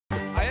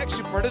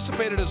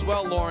participated as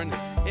well, Lauren,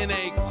 in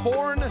a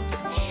corn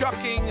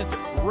shucking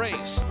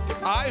race.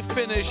 I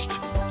finished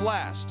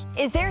last.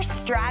 Is there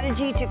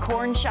strategy to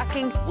corn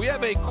shucking? We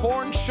have a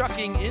corn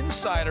shucking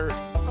insider,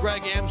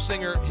 Greg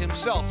Amsinger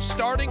himself,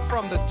 starting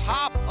from the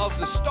top of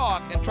the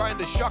stalk and trying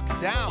to shuck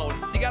down.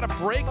 You got to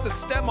break the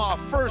stem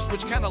off first,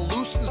 which kind of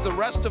loosens the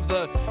rest of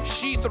the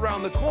sheath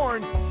around the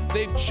corn.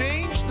 They've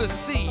changed the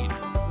seed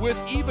with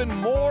even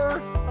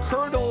more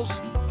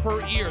kernels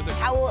per ear.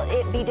 How will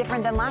it be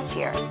different than last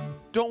year?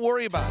 Don't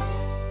worry about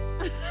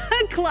it.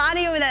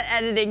 Claudia, with that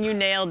editing, you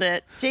nailed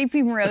it.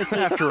 JP Morosi.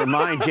 I have to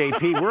remind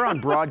JP, we're on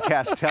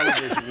broadcast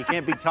television. You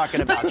can't be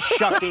talking about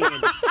shucking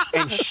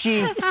and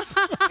sheaths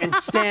and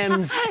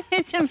stems.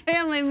 It's a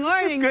family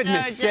morning.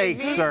 Goodness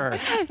sakes, sir.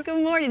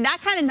 Good morning. That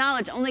kind of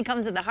knowledge only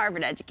comes with the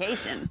Harvard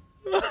education.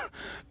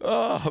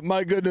 Oh,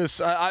 my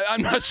goodness.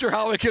 I'm not sure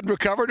how I can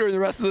recover during the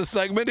rest of the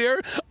segment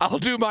here. I'll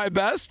do my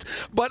best.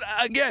 But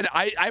again,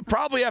 I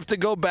probably have to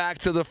go back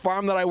to the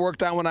farm that I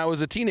worked on when I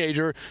was a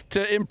teenager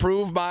to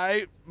improve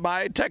my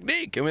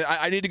technique. I mean,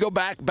 I need to go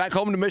back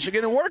home to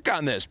Michigan and work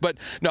on this. But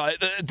no,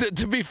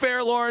 to be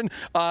fair, Lauren,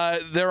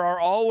 there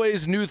are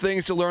always new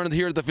things to learn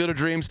here at the Field of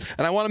Dreams.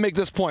 And I want to make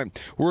this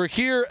point. We're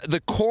here. The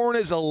corn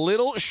is a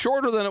little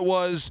shorter than it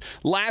was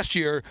last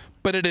year,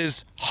 but it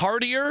is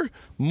heartier,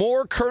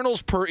 more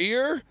kernels per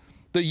ear.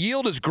 The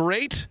yield is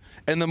great.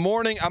 In the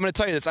morning, I'm going to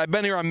tell you this. I've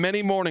been here on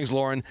many mornings,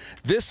 Lauren.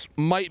 This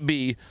might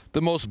be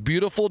the most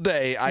beautiful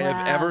day I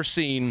have ever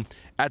seen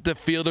at the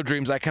Field of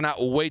Dreams. I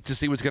cannot wait to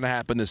see what's going to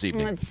happen this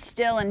evening. It's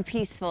still and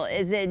peaceful.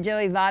 Is it?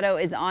 Joey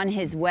Votto is on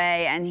his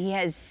way, and he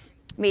has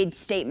made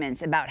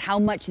statements about how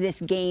much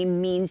this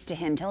game means to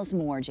him. Tell us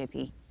more,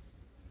 JP.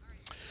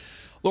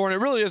 Lauren,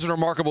 it really is a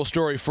remarkable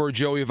story for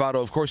Joey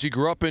Votto. Of course, he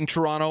grew up in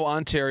Toronto,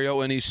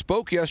 Ontario, and he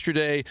spoke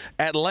yesterday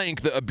at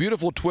length, a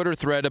beautiful Twitter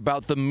thread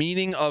about the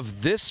meaning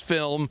of this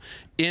film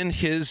in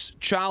his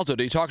childhood.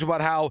 He talked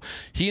about how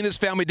he and his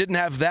family didn't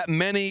have that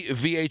many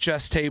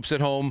VHS tapes at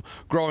home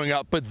growing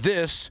up, but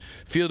this,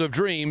 Field of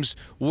Dreams,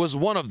 was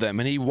one of them.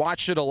 And he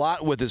watched it a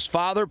lot with his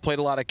father, played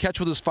a lot of catch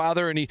with his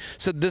father, and he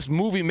said this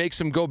movie makes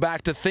him go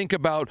back to think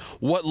about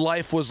what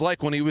life was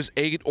like when he was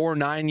 8 or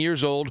 9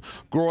 years old,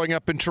 growing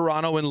up in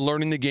Toronto and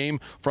learning the game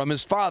from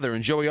his father.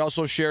 And Joey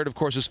also shared, of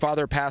course, his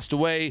father passed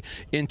away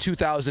in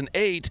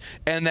 2008,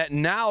 and that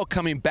now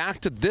coming back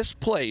to this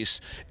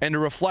place and to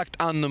reflect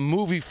on the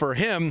movie for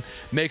him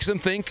makes him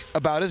think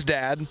about his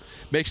dad,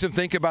 makes him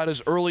think about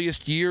his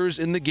earliest years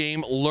in the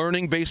game,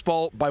 learning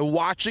baseball by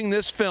watching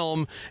this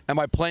film and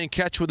by playing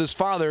catch with his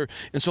father.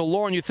 And so,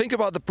 Lauren, you think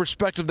about the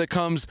perspective that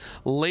comes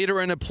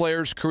later in a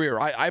player's career.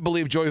 I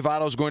believe Joey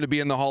Votto is going to be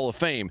in the Hall of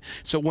Fame.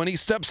 So when he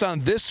steps on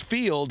this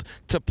field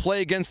to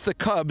play against the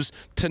Cubs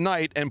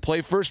tonight and play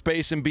first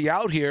base and be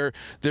out here,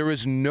 there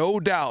is no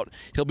doubt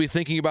he'll be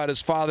thinking about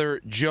his father,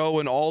 Joe,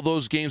 and all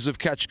those games of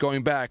catch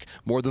going back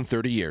more than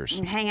 30 years.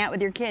 And hang out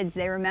with your kids.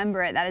 They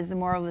remember it. That is the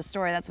moral of the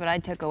story. That's what I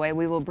took away.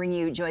 We will bring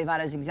you Joey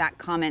Votto's exact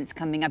comments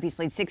coming up. He's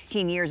played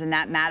 16 years, and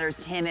that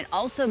matters to him. It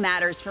also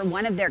matters for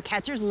one of their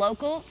catchers.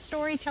 Local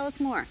story. Tell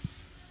us more.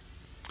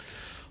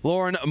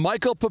 Lauren,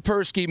 Michael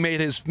Papierski made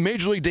his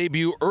Major League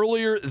debut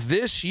earlier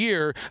this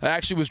year.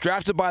 Actually was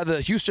drafted by the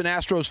Houston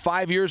Astros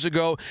 5 years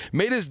ago.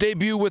 Made his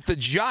debut with the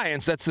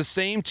Giants. That's the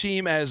same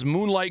team as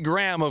Moonlight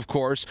Graham, of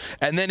course.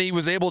 And then he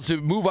was able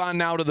to move on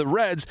now to the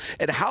Reds.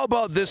 And how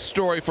about this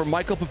story for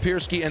Michael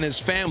Papierski and his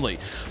family?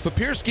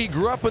 Papierski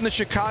grew up in the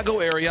Chicago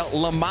area.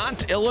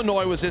 Lamont,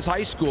 Illinois was his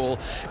high school.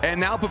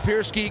 And now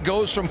Papierski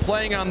goes from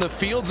playing on the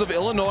fields of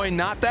Illinois,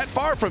 not that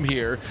far from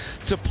here,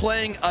 to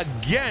playing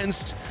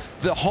against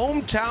the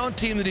hometown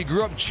team that he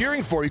grew up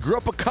cheering for. He grew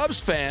up a Cubs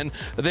fan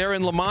there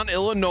in Lamont,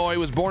 Illinois,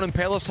 was born in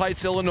Palos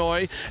Heights,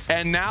 Illinois,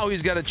 and now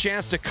he's got a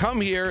chance to come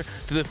here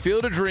to the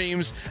Field of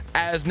Dreams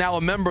as now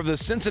a member of the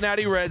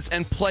Cincinnati Reds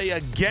and play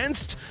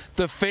against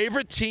the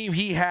favorite team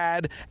he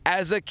had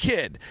as a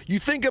kid. You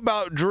think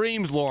about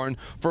dreams, Lauren,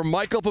 for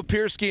Michael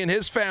Papierski and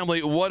his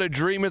family, what a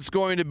dream it's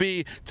going to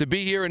be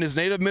here in his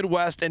native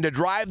Midwest and to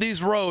drive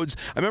these roads.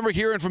 I remember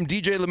hearing from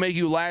DJ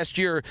LeMahieu last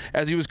year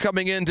as he was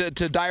coming into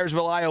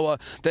Dyersville, Iowa,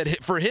 that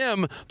for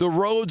him, the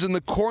roads and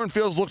the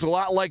cornfields looked a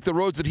lot like the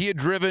roads that he had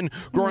driven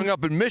growing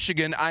up in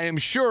Michigan. I am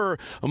sure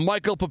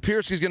Michael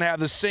Papierski is going to have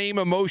the same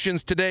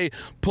emotions today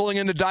pulling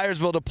into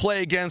Dyersville to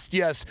play against,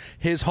 yes,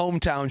 his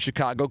hometown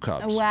Chicago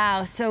Cubs.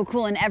 Wow, so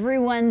cool. And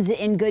everyone's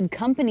in good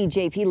company,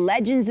 JP.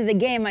 Legends of the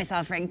game. I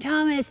saw Frank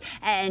Thomas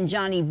and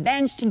Johnny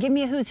Bench. Give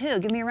me a who's who.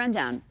 Give me a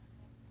rundown.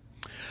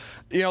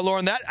 You know,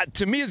 Lauren, that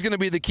to me is going to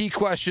be the key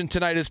question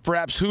tonight is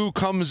perhaps who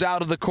comes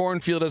out of the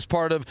cornfield as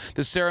part of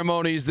the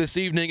ceremonies this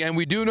evening. And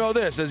we do know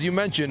this, as you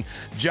mentioned,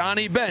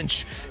 Johnny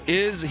Bench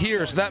is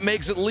here. So that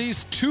makes at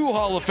least 2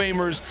 Hall of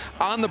Famers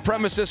on the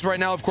premises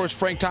right now. Of course,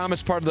 Frank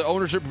Thomas, part of the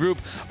ownership group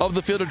of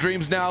the Field of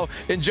Dreams now.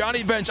 And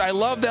Johnny Bench, I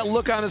love that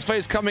look on his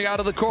face coming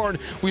out of the corn.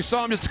 We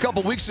saw him just a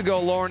couple weeks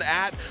ago, Lauren,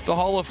 at the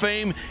Hall of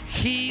Fame.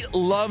 He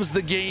loves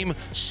the game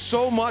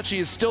so much. He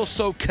is still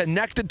so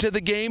connected to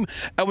the game.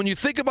 And when you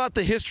think about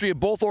the history of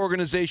both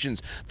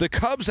organizations. The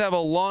Cubs have a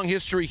long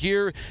history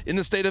here in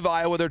the state of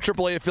Iowa. They're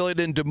AAA affiliated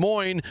in Des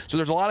Moines, so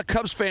there's a lot of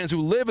Cubs fans who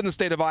live in the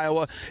state of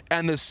Iowa.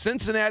 And the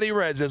Cincinnati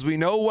Reds, as we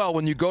know well,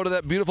 when you go to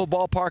that beautiful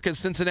ballpark in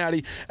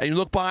Cincinnati and you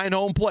look behind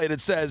home plate,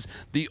 it says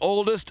the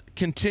oldest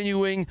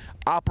continuing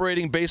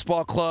operating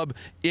baseball club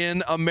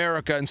in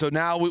America. And so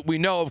now we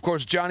know, of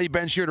course, Johnny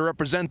Bench here to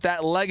represent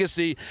that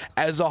legacy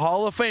as a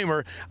Hall of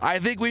Famer. I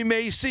think we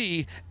may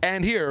see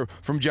and hear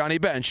from Johnny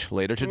Bench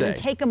later today.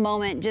 Take a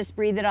moment, just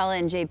breathe it all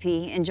in,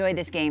 JP. Enjoy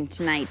this game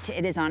tonight.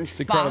 It is on Fox.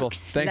 Incredible.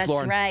 Thanks,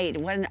 Lauren. That's right.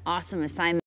 What an awesome assignment.